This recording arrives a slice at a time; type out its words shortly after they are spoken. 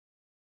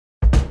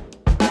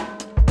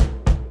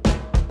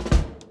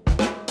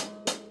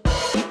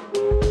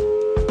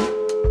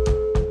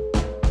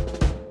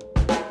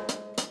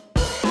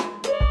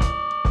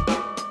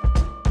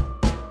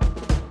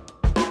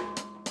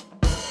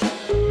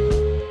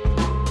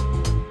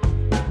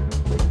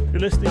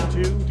You're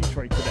listening to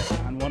Detroit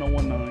Today on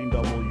 101.9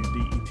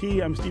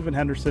 WDET. I'm Stephen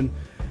Henderson,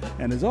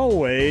 and as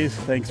always,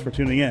 thanks for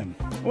tuning in.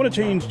 I want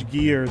to change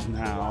gears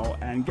now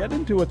and get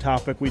into a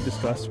topic we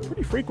discuss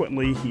pretty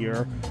frequently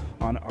here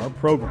on our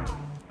program,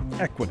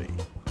 equity.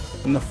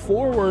 In the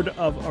foreword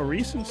of a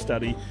recent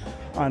study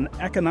on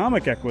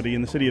economic equity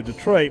in the city of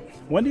Detroit,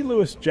 Wendy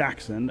Lewis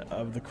Jackson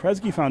of the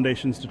Kresge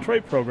Foundation's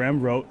Detroit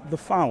program wrote the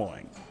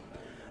following.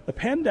 The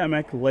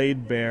pandemic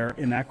laid bare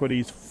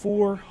inequities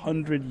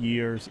 400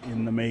 years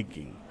in the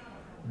making,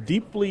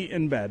 deeply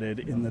embedded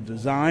in the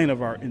design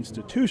of our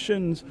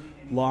institutions,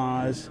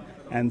 laws,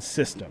 and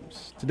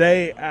systems.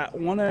 Today, at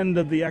one end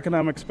of the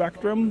economic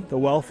spectrum, the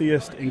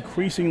wealthiest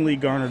increasingly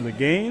garner the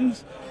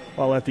gains,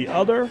 while at the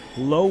other,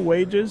 low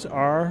wages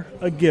are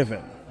a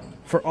given.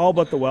 For all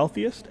but the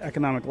wealthiest,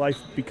 economic life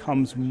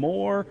becomes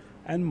more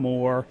and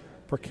more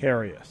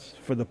precarious.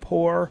 For the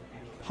poor,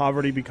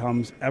 poverty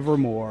becomes ever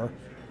more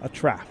a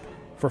trap.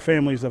 For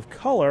families of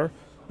color,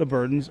 the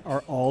burdens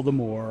are all the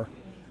more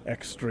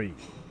extreme.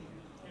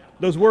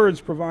 Those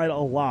words provide a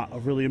lot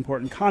of really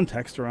important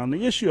context around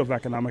the issue of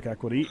economic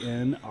equity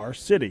in our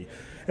city.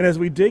 And as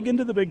we dig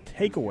into the big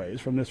takeaways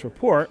from this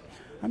report,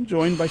 I'm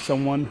joined by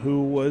someone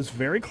who was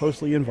very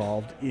closely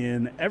involved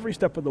in every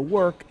step of the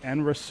work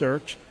and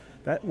research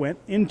that went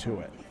into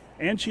it.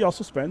 And she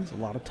also spends a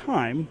lot of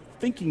time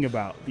thinking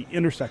about the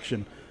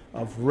intersection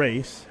of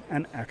race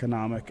and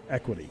economic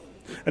equity.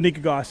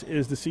 Anika Goss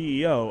is the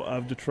CEO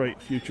of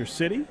Detroit Future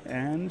City,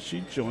 and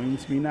she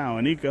joins me now.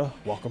 Anika,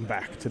 welcome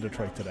back to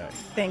Detroit Today.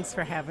 Thanks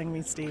for having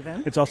me,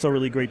 Stephen. It's also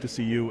really great to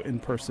see you in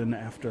person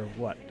after,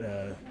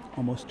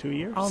 almost 2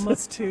 years?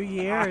 Almost 2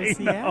 years,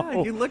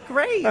 yeah. You look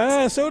great.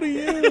 So do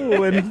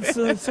you. And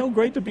it's so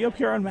great to be up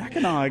here on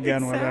Mackinac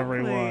again with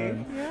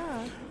everyone.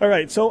 Yeah. All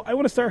right, so I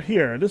want to start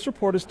here. This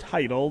report is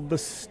titled The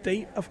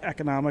State of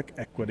Economic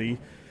Equity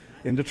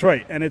in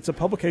Detroit, and it's a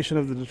publication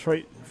of the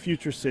Detroit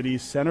Future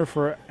City's Center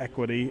for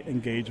Equity,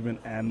 Engagement,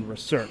 and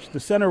Research. The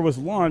center was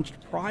launched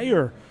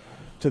prior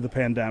to the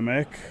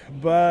pandemic,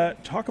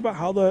 but talk about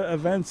how the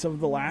events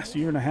of the last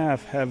year and a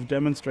half have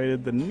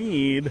demonstrated the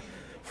need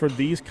for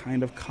these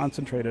kind of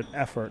concentrated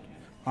effort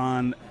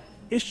on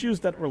issues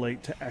that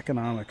relate to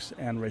economics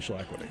and racial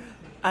equity.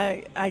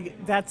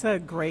 That's a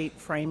great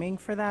framing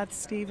for that,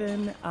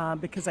 Stephen,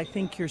 because I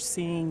think you're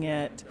seeing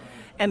it.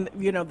 And,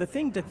 the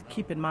thing to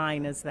keep in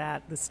mind is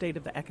that the State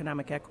of the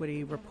Economic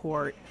Equity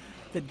report,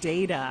 the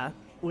data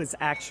was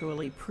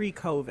actually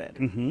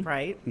pre-COVID,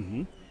 right?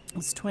 Mm-hmm. It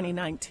was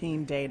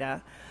 2019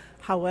 data.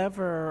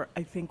 However,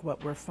 I think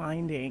what we're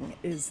finding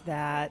is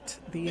that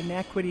the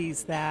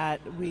inequities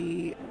that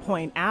we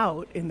point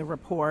out in the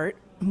report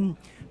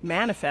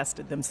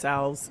manifested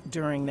themselves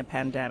during the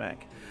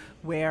pandemic,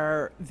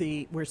 where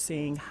we're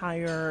seeing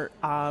higher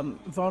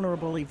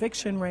vulnerable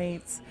eviction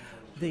rates,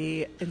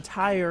 the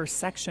entire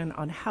section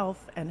on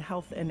health and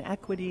health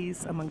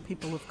inequities among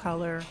people of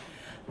color,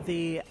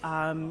 the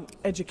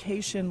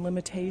education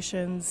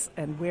limitations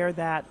and where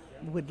that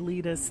would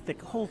lead us, the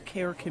whole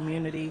care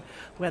community,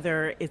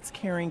 whether it's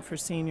caring for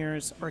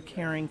seniors or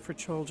caring for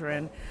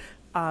children.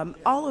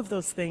 All of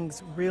those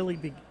things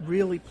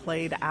really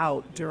played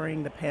out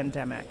during the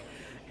pandemic.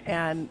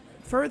 And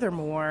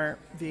furthermore,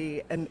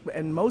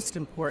 and most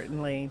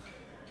importantly,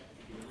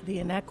 the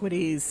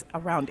inequities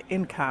around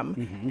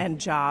income and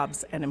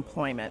jobs and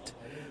employment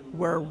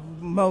were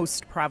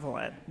most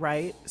prevalent,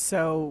 right?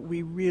 So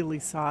we really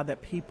saw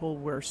that people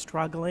were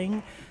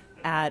struggling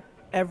at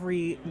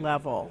every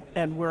level,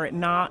 and were it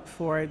not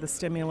for the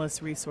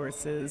stimulus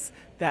resources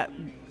that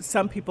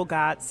some people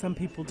got, some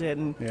people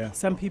didn't,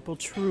 some people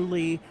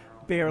truly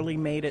barely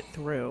made it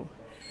through.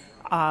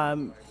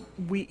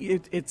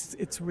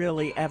 It's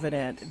really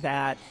evident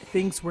that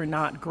things were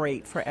not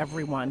great for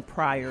everyone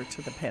prior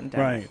to the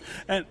pandemic.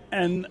 Right,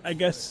 and I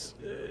guess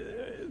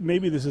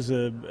maybe this is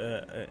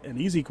an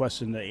easy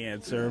question to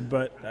answer,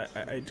 but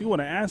I do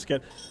want to ask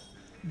it.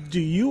 Do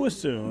you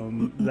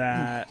assume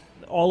that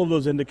all of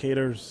those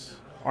indicators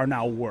are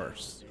now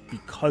worse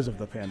because of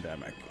the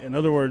pandemic? In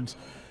other words,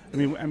 I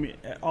mean,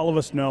 all of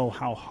us know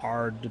how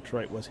hard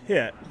Detroit was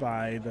hit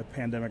by the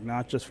pandemic,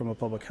 not just from a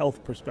public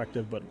health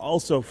perspective, but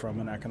also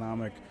from an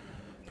economic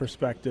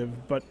perspective.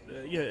 But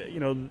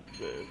the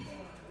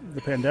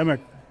pandemic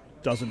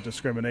doesn't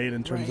discriminate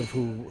in terms of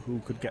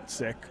who could get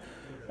sick.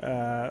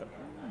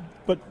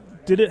 But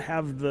did it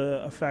have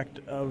the effect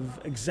of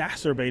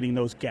exacerbating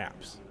those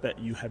gaps that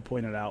you had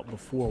pointed out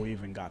before we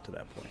even got to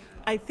that point?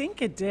 I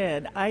think it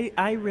did.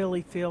 I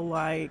really feel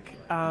like,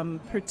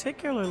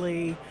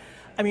 particularly,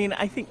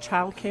 I think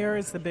childcare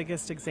is the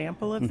biggest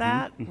example of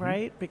that,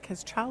 right?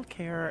 Because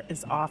childcare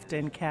is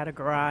often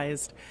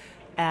categorized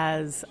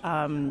as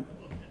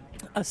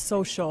a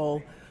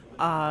social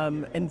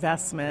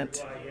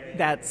investment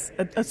that's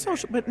a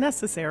social but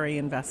necessary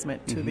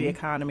investment to the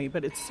economy,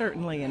 but it's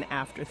certainly an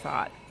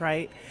afterthought,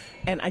 right?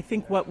 And I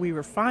think what we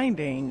were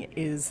finding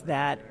is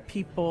that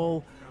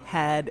people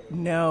had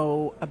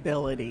no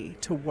ability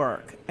to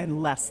work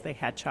unless they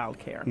had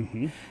childcare.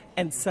 Mm-hmm.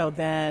 And so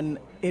then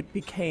it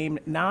became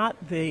not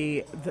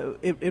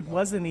it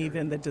wasn't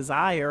even the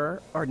desire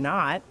or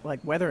not,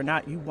 like whether or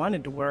not you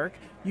wanted to work,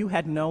 you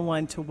had no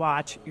one to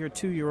watch your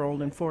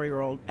 2-year-old and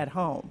 4-year-old at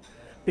home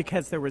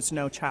because there was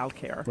no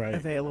childcare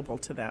available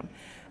to them.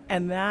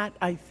 And that,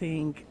 I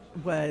think,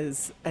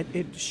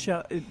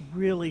 it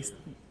really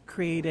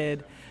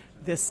created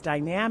this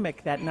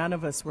dynamic that none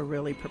of us were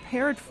really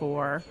prepared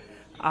for,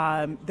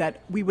 that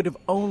we would have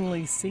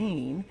only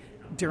seen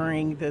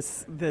during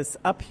this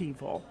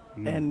upheaval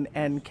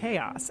and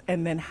chaos,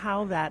 and then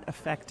how that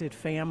affected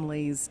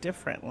families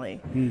differently,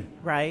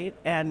 right?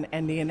 And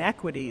the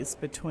inequities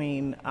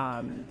between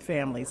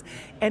families.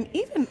 And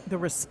even the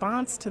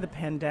response to the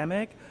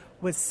pandemic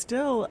was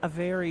still a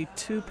very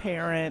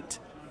two-parent,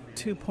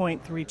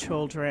 2.3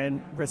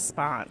 children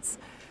response.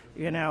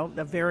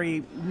 A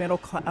very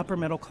upper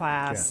middle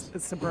class,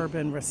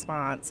 suburban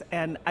response.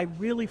 And I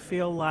really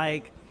feel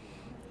like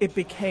it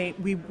became,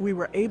 we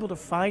were able to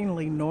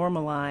finally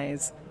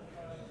normalize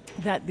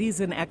that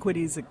these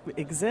inequities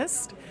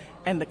exist,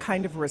 and the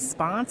kind of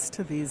response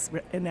to these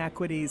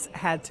inequities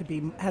has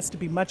to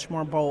be much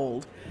more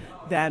bold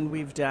than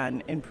we've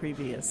done in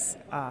previous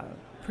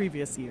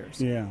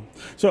years. Yeah.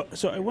 So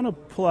I want to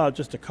pull out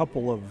just a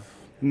couple of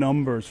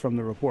numbers from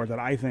the report that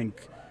I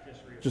think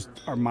just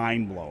are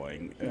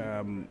mind-blowing.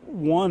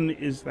 One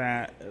is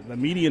that the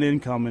median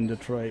income in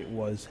Detroit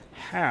was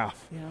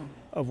half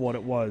of what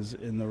it was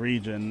in the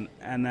region,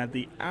 and that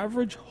the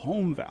average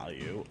home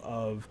value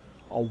of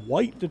a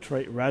white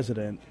Detroit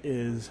resident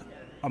is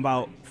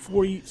about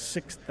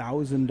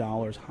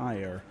 $46,000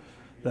 higher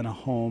than a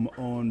home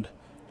owned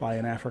by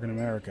an African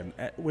American,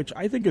 which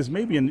I think is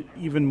maybe an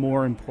even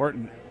more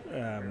important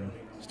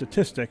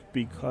statistic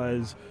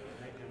because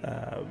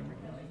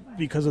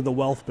of the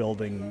wealth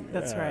building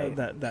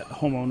that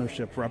home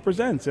ownership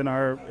represents in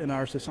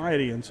our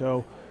society. And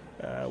so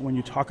when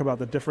you talk about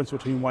the difference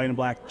between white and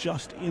black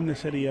just in the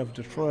city of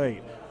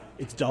Detroit,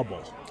 it's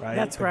double, right?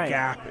 That's the right. The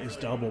gap is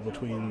double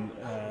between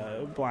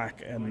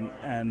black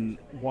and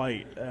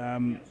white.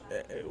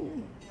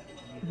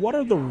 What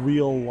are the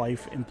real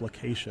life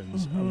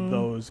implications of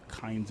those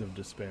kinds of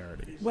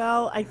disparities?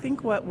 Well, I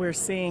think what we're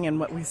seeing and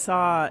what we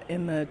saw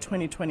in the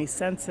 2020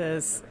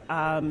 census,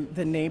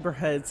 the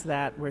neighborhoods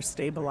that we're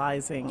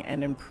stabilizing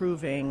and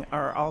improving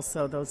are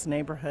also those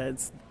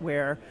neighborhoods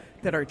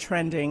that are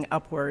trending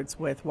upwards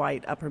with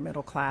white upper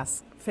middle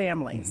class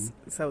families.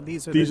 So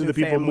these are the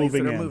people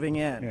moving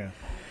in. Yeah.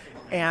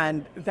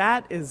 And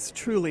that is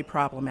truly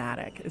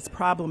problematic. It's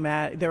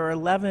problematic. There are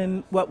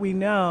 11, what we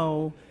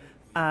know,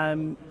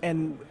 and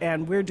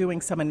we're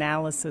doing some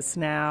analysis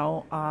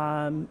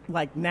now,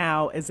 like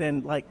now as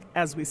in like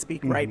as we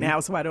speak right now,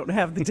 so I don't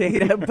have the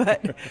data,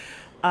 but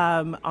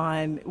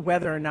on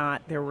whether or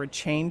not there were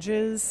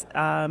changes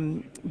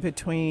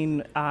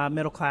between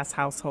middle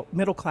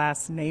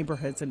class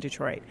neighborhoods in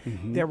Detroit.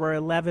 There were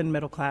 11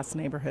 middle class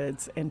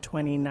neighborhoods in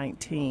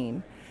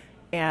 2019,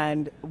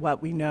 and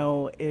what we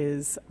know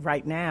is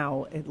right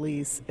now, at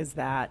least, is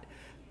that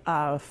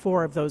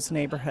 4 of those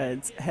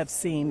neighborhoods have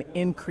seen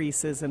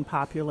increases in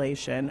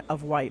population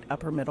of white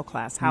upper middle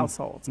class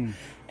households.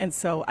 And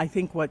so I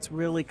think what's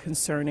really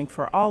concerning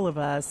for all of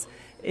us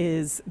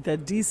is the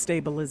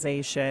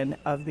destabilization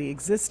of the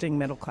existing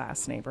middle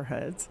class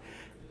neighborhoods,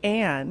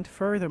 and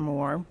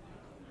furthermore,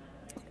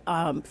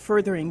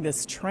 furthering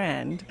this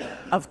trend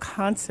of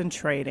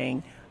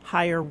concentrating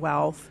higher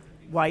wealth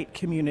white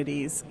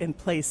communities in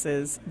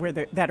places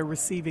that are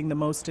receiving the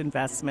most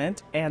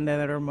investment and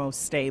that are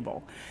most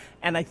stable.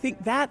 And I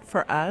think that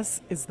for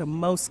us is the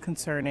most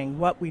concerning,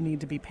 what we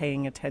need to be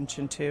paying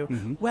attention to,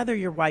 whether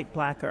you're white,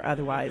 black, or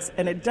otherwise.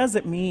 And it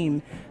doesn't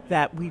mean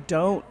that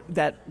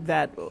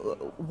that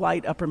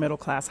white upper middle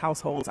class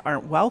households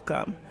aren't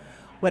welcome.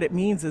 What it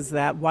means is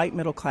that white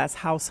middle class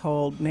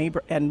household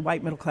and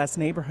white middle class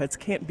neighborhoods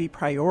can't be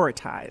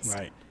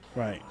prioritized.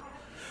 Right.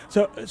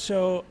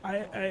 So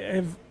I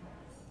have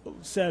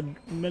said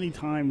many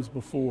times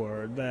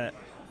before that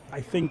I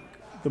think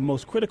the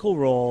most critical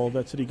role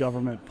that city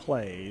government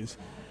plays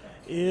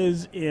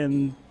is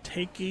in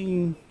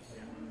taking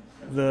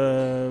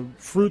the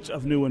fruits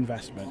of new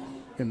investment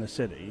in the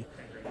city,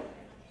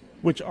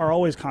 which are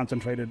always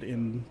concentrated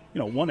in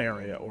one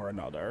area or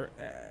another,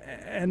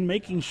 and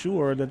making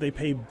sure that they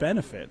pay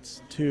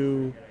benefits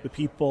to the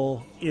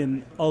people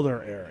in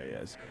other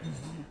areas.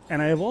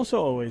 And I have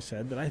also always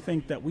said that I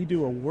think that we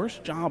do a worse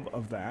job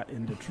of that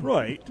in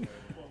Detroit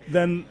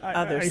than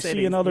I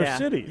see in other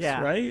cities,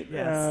 right?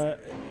 Yes.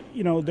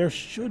 There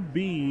should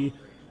be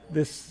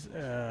this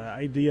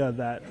idea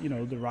that,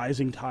 the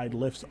rising tide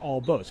lifts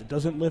all boats. It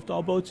doesn't lift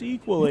all boats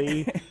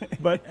equally,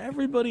 but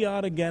everybody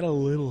ought to get a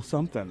little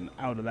something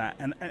out of that.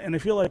 And I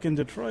feel like in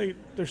Detroit,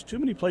 there's too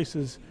many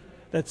places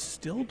that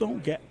still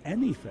don't get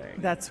anything.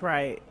 That's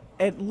right.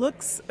 It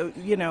looks,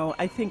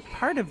 I think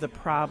part of the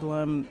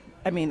problem,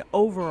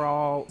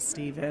 overall,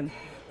 Stephen,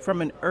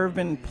 from an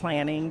urban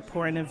planning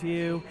point of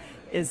view,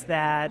 is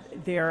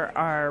that there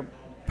are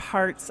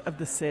parts of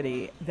the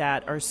city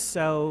that are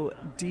so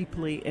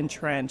deeply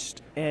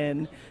entrenched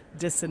in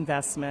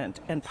disinvestment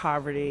and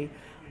poverty.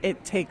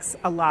 It takes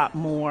a lot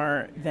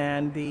more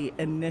than the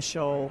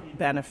initial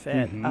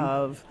benefit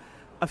of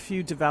a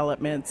few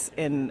developments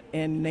in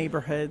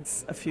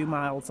neighborhoods a few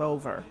miles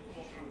over.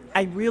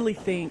 I really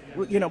think,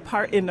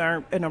 part in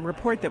a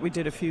report that we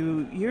did a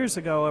few years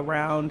ago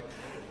around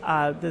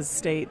the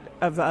state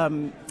of,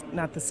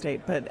 not the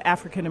state, but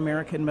African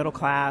American middle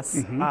class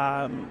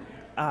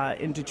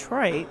in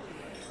Detroit.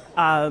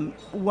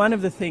 One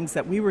of the things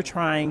that we were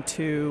trying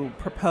to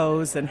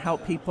propose and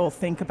help people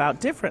think about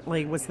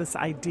differently was this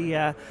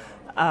idea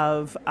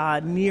of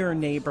near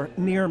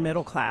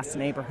middle class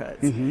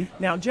neighborhoods.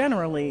 Now,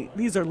 generally,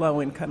 these are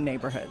low income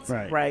neighborhoods,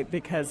 right?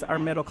 Because our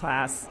middle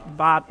class,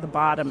 the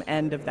bottom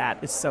end of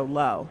that is so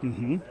low.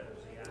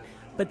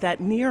 But that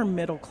near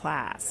middle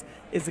class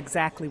is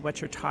exactly what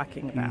you're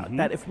talking about.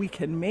 That if we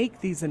can make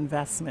these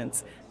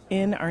investments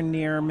in our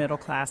near middle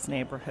class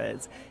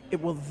neighborhoods, it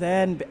will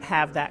then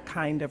have that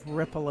kind of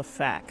ripple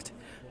effect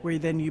where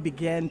then you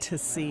begin to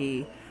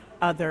see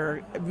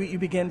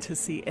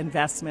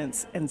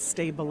investments and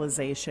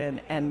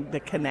stabilization and the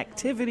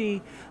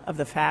connectivity of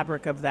the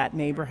fabric of that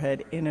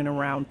neighborhood in and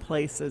around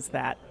places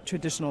that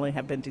traditionally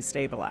have been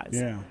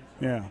destabilized.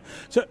 Yeah.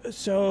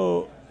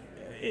 So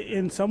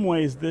in some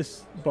ways,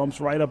 this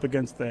bumps right up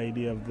against the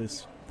idea of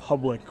this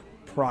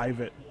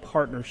public-private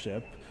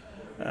partnership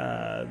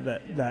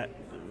that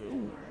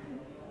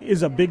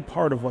is a big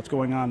part of what's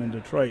going on in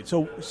Detroit.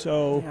 So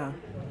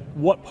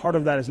what part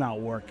of that is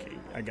not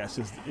working, I guess,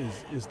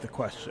 is the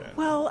question.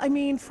 Well, I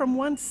mean, from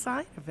one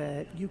side of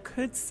it, you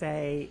could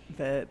say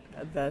that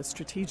the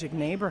Strategic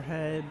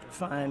Neighborhood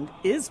Fund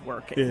is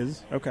working.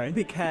 Okay.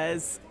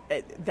 Because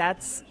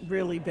that's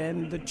really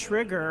been the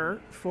trigger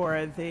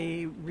for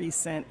the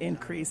recent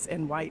increase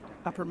in white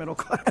upper middle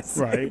class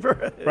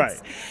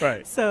neighborhoods.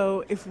 Right.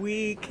 So if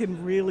we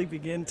can really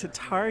begin to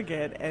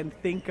target and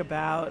think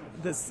about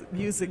this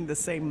using the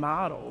same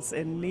models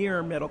in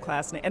near middle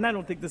class, and I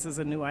don't think this is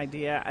a new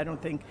idea. I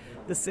don't think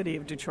the city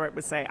of Detroit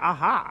would say,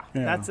 aha,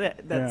 that's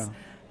it.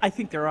 I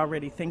think they're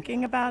already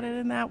thinking about it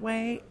in that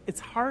way. It's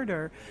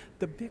harder.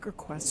 The bigger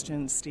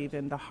question,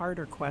 Stephen, the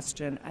harder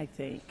question, I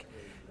think,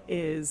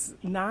 is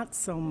not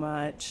so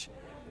much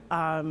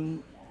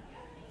the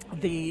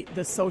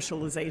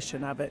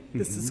socialization of it.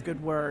 This is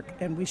good work,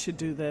 and we should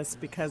do this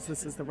because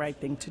this is the right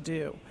thing to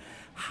do.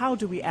 How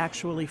do we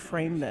actually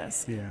frame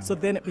this? So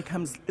then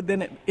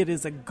it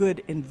is a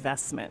good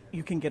investment.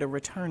 You can get a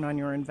return on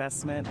your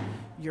investment.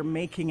 You're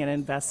making an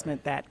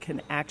investment that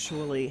can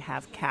actually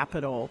have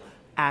capital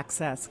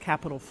access,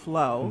 capital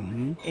flow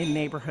in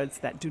neighborhoods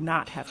that do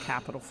not have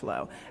capital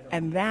flow.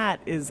 And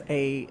that's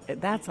a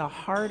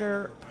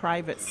harder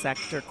private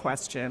sector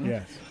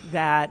question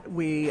that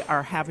we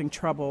are having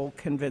trouble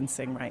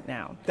convincing right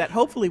now, that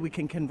hopefully we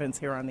can convince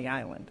here on the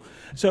island.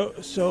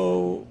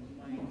 So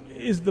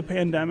is the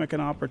pandemic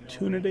an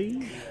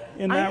opportunity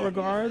in that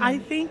regard? I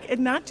think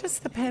not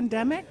just the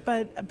pandemic,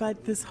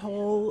 but this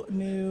whole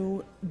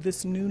new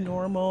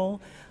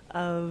normal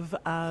of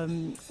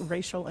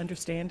racial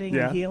understanding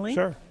and healing,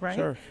 right?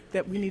 Sure.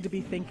 That we need to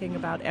be thinking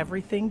about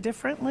everything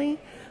differently,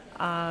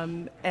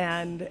 and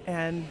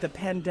the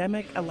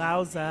pandemic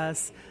allows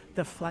us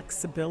the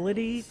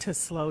flexibility to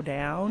slow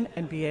down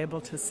and be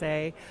able to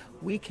say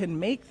we can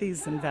make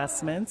these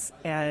investments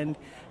and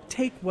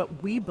take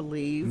what we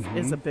believe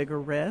is a bigger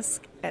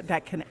risk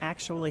that can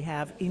actually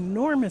have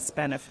enormous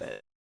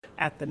benefit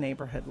at the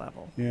neighborhood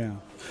level. Yeah.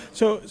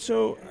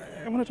 So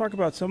I want to talk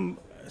about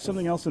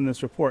something else in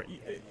this report.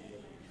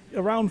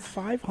 Around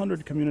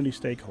 500 community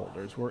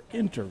stakeholders were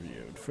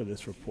interviewed for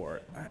this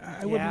report.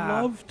 I would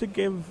love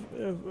to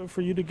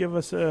for you to give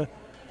us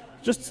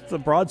just the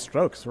broad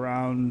strokes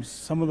around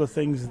some of the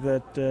things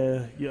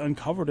that you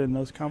uncovered in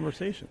those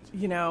conversations.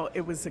 You know,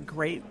 it was a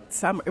great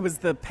summer. It was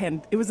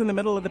in the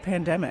middle of the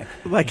pandemic,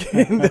 like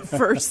in the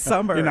first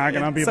summer. You're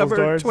knocking on people's summer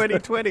doors?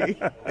 2020.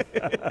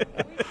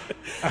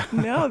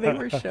 No,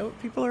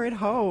 people are at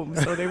home,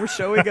 so they were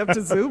showing up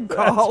to Zoom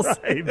calls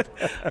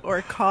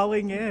or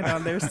calling in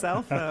on their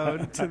cell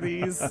phone to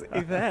these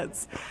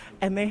events.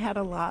 And they had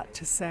a lot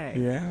to say.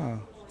 Yeah.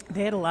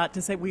 They had a lot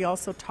to say. We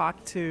also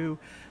talked to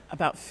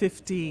about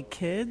 50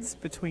 kids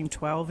between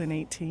 12 and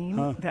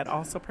 18 that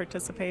also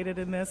participated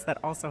in this, that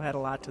also had a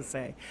lot to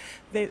say.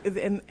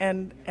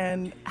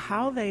 And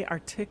how they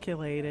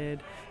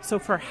articulated, so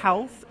for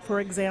health, for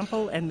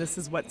example, and this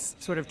is what's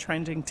sort of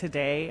trending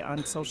today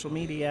on social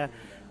media,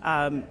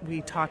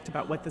 we talked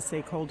about what the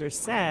stakeholders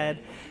said,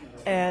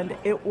 and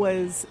it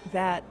was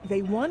that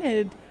they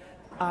wanted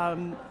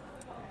an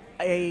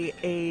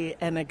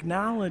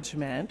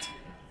acknowledgement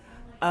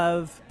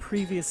of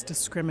previous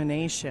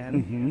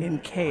discrimination in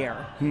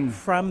care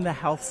from the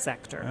health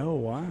sector. Oh,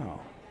 wow.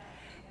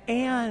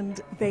 And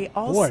they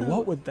also... Boy,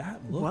 what would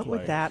that look like? What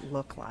would that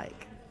look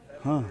like?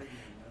 Huh.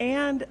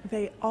 And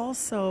they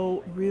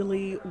also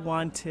really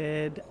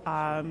wanted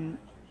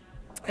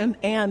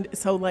And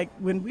so, like,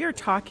 when we're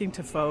talking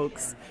to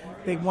folks,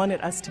 they wanted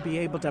us to be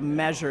able to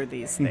measure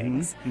these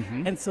things.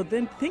 And so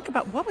then think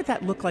about what would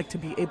that look like to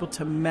be able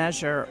to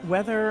measure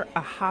whether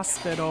a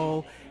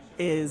hospital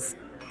is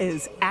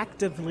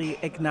actively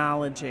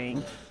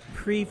acknowledging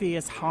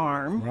previous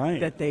harm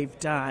that they've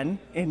done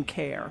in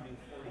care.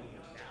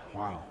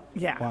 Wow.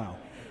 Yeah. Wow.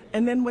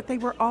 And then what they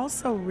were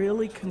also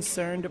really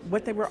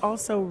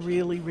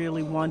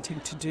really wanting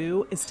to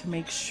do is to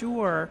make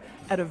sure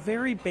at a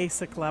very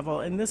basic level,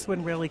 and this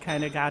one really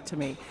kind of got to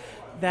me,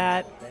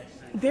 that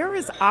there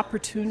is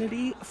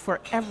opportunity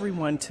for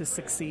everyone to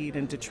succeed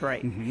in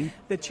Detroit.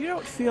 That you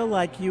don't feel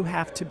like you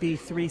have to be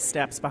 3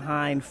 steps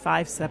behind,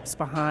 5 steps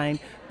behind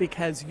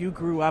because you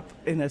grew up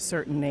in a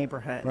certain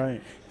neighborhood.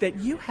 Right. That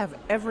you have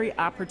every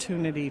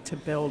opportunity to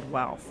build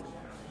wealth,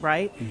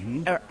 right?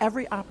 Or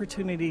every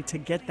opportunity to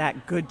get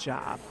that good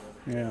job.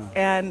 Yeah.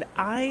 And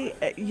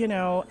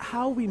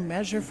how we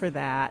measure for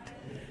that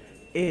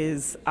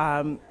is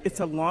it's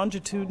a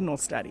longitudinal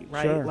study,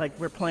 right? Sure. Like,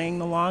 we're playing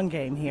the long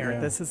game here.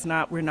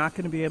 Yeah. We're not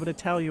going to be able to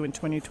tell you in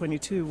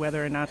 2022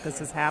 whether or not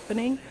this is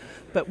happening,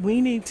 but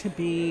we need to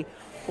be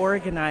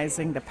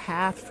organizing the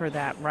path for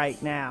that right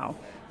now.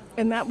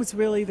 And that was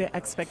really the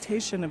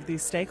expectation of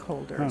these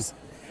stakeholders.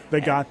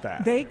 They got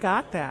that. They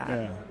got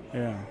that.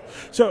 Yeah.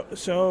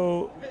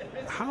 So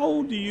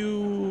how do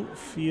you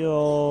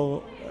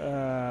feel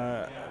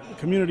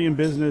community and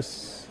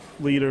business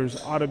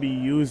leaders ought to be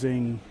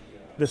using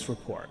this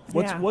report?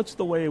 What's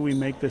the way we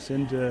make this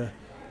into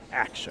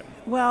action?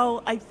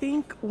 Well, I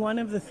think one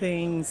of the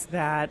things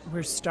that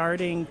we're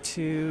starting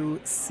to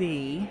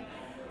see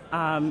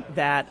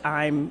that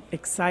I'm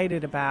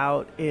excited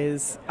about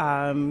is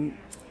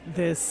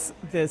this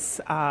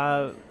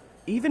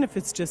even if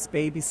it's just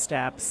baby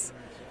steps,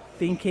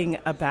 thinking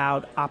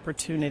about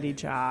opportunity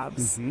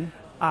jobs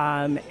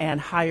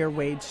and higher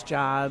wage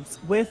jobs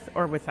with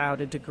or without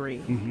a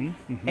degree,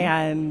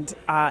 and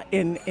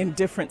in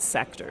different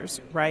sectors,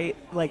 right?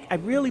 Like, I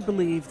really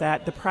believe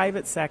that the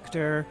private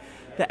sector,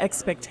 the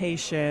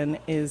expectation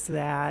is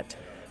that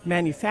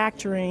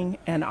manufacturing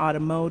and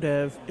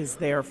automotive is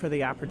there for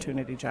the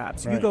opportunity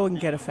jobs. Right. You go and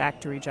get a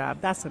factory job,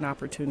 that's an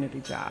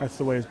opportunity job. That's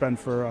the way it's been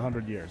for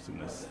 100 years in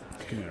this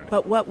community.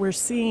 But what we're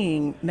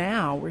seeing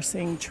now, we're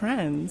seeing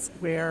trends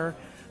where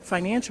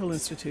financial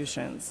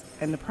institutions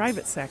and the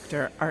private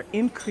sector are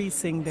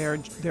increasing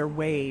their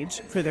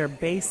wage for their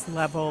base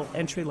level,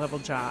 entry level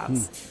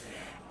jobs.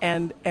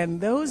 And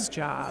those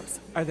jobs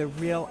are the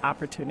real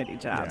opportunity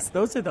jobs. Yeah.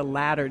 Those are the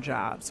ladder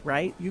jobs,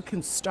 right? You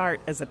can start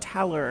as a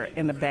teller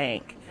in the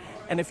bank.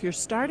 And if you're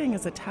starting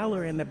as a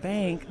teller in the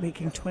bank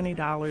making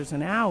 $20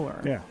 an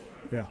hour,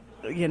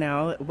 you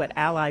know, what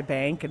Ally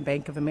Bank and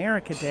Bank of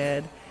America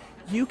did,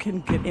 you can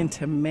get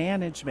into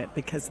management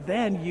because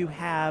then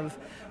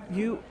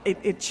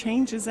it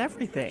changes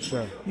everything.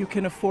 Sure. You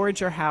can afford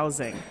your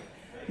housing.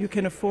 You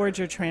can afford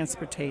your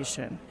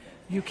transportation.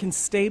 You can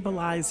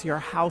stabilize your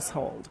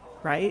household,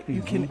 right?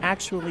 You can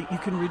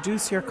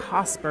reduce your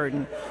cost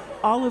burden.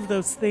 All of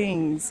those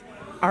things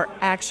are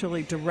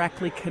actually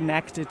directly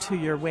connected to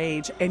your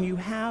wage, and you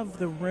have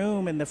the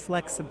room and the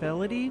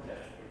flexibility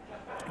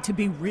to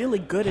be really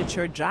good at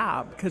your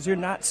job because you're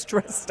not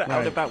stressed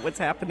out about what's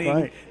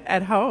happening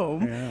at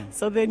home. Yeah.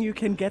 So then you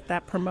can get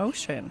that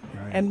promotion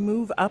and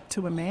move up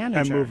to a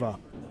manager.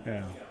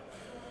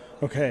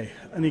 Okay,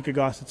 Anika,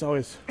 Goss, it's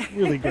always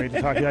really great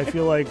to talk to you. I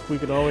feel like we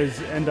could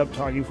always end up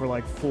talking for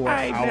like 4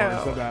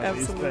 hours about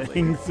these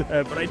things,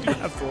 but I do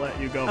have to let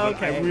you go.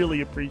 But I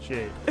really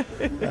appreciate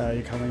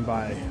you coming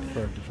by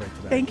for Detroit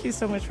Today. Thank you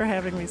so much for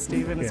having me,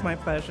 Stephen. It's my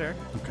pleasure.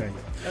 Okay.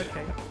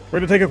 We're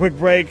going to take a quick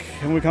break.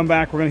 When we come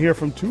back, we're going to hear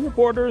from 2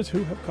 reporters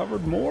who have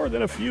covered more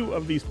than a few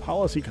of these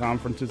policy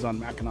conferences on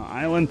Mackinac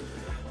Island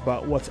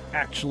about what's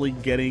actually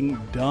getting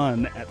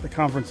done at the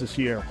conference this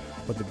year,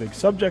 what the big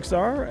subjects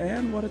are,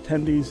 and what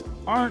attendees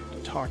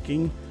aren't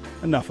talking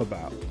enough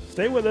about.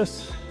 Stay with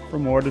us for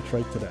more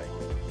Detroit Today.